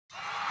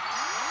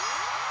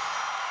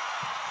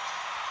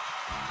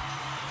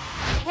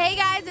Hey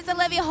guys, it's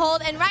Olivia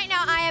Holt, and right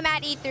now I am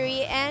at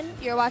E3, and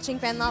you're watching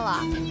Fen La La.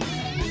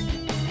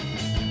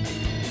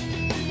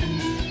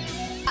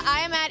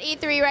 I am at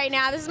E3 right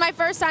now. This is my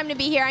first time to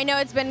be here. I know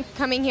it's been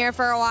coming here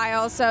for a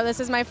while, so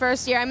this is my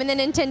first year. I'm in the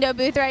Nintendo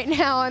booth right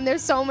now, and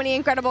there's so many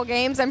incredible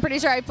games. I'm pretty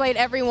sure I played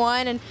every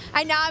one, and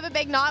I now have a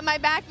big knot in my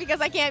back because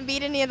I can't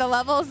beat any of the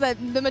levels that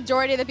the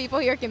majority of the people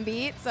here can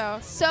beat.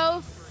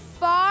 So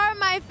far,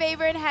 my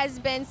favorite has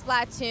been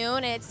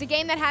Splatoon. It's a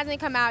game that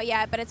hasn't come out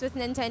yet, but it's with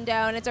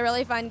Nintendo, and it's a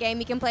really fun game.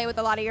 You can play with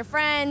a lot of your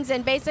friends,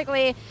 and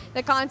basically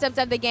the concept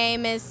of the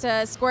game is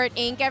to squirt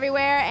ink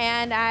everywhere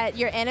and at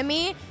your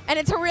enemy, and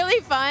it's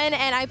really fun.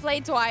 And I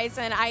played twice,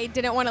 and I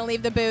didn't want to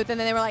leave the booth, and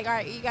then they were like, "All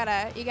right, you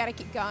gotta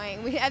keep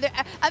going.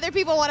 Other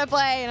people want to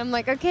play," and I'm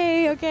like,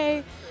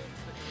 "Okay."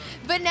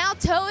 But now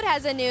Toad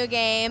has a new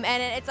game,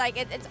 and it's like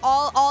it's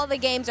all the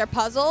games are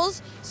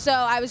puzzles. So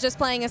I was just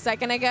playing a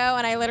second ago,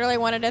 and I literally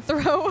wanted to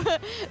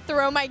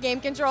throw my game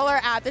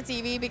controller at the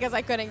TV because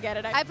I couldn't get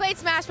it. I played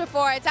Smash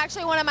before. It's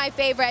actually one of my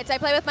favorites. I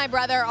play with my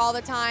brother all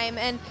the time,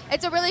 and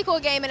it's a really cool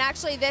game. And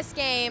actually, this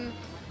game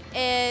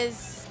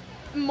is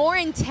more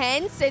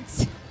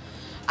intense.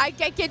 I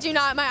kid you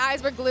not, my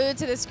eyes were glued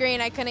to the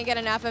screen. I couldn't get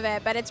enough of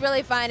it, but it's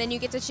really fun, and you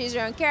get to choose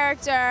your own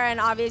character, and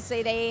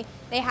obviously they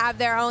have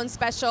their own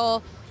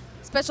special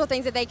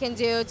things that they can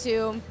do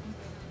to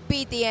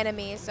beat the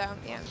enemy, so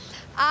yeah.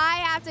 I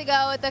have to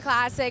go with the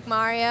classic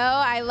Mario.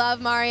 I love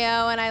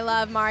Mario, and I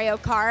love Mario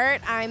Kart.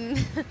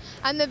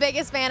 I'm the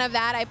biggest fan of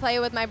that. I play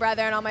with my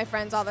brother and all my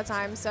friends all the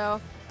time, so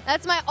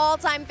that's my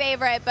all-time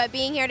favorite. But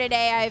being here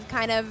today, I've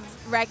kind of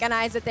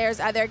recognized that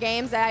there's other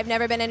games that I've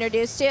never been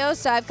introduced to,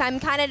 so I'm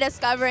kind of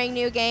discovering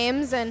new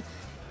games, and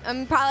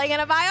I'm probably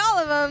gonna buy all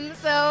of them,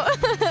 so.